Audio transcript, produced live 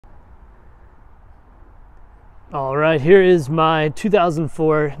All right, here is my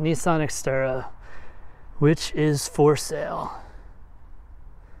 2004 Nissan Xterra, which is for sale.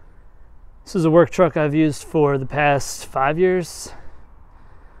 This is a work truck I've used for the past 5 years.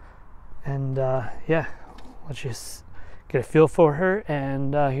 And yeah, let's just get a feel for her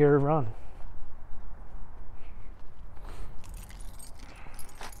and hear her run.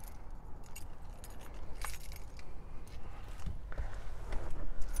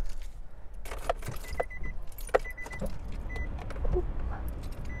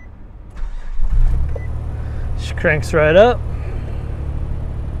 She cranks right up.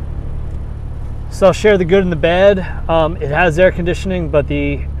 So I'll share the good and the bad. It has air conditioning, but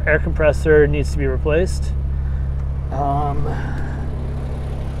the air compressor needs to be replaced.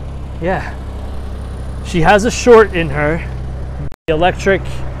 Yeah, she has a short in her. The electric,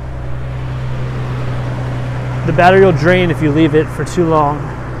 the battery will drain if you leave it for too long.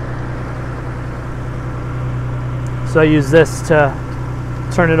 So I use this to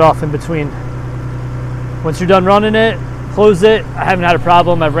turn it off in between. Once you're done running it, close it. I haven't had a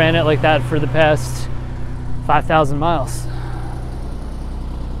problem. I've ran it like that for the past 5,000 miles.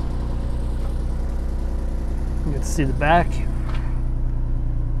 You get to see the back.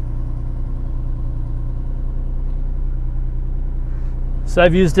 So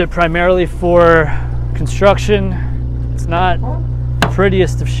I've used it primarily for construction. It's not the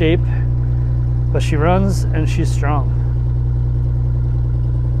prettiest of shape, but she runs and she's strong.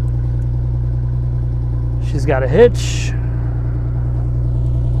 She's got a hitch.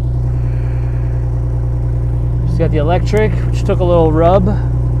 She's got the electric, which took a little rub,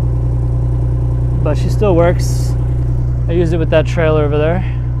 but she still works. I used it with that trailer over there.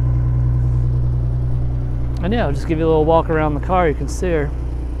 And yeah, I'll just give you a little walk around the car. You can see her.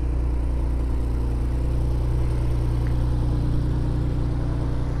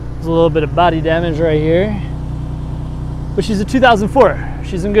 There's a little bit of body damage right here, but she's a 2004.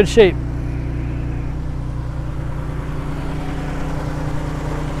 She's in good shape.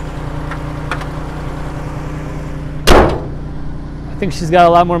 I think she's got a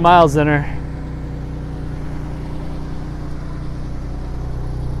lot more miles in her.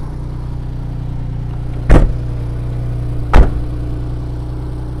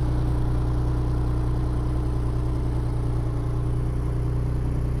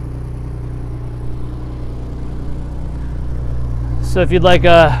 So if you'd like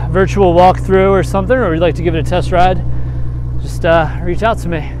a virtual walkthrough or something, or you'd like to give it a test ride, just reach out to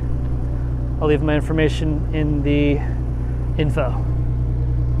me. I'll leave my information in the info.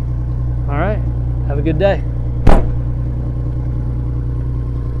 All right, have a good day.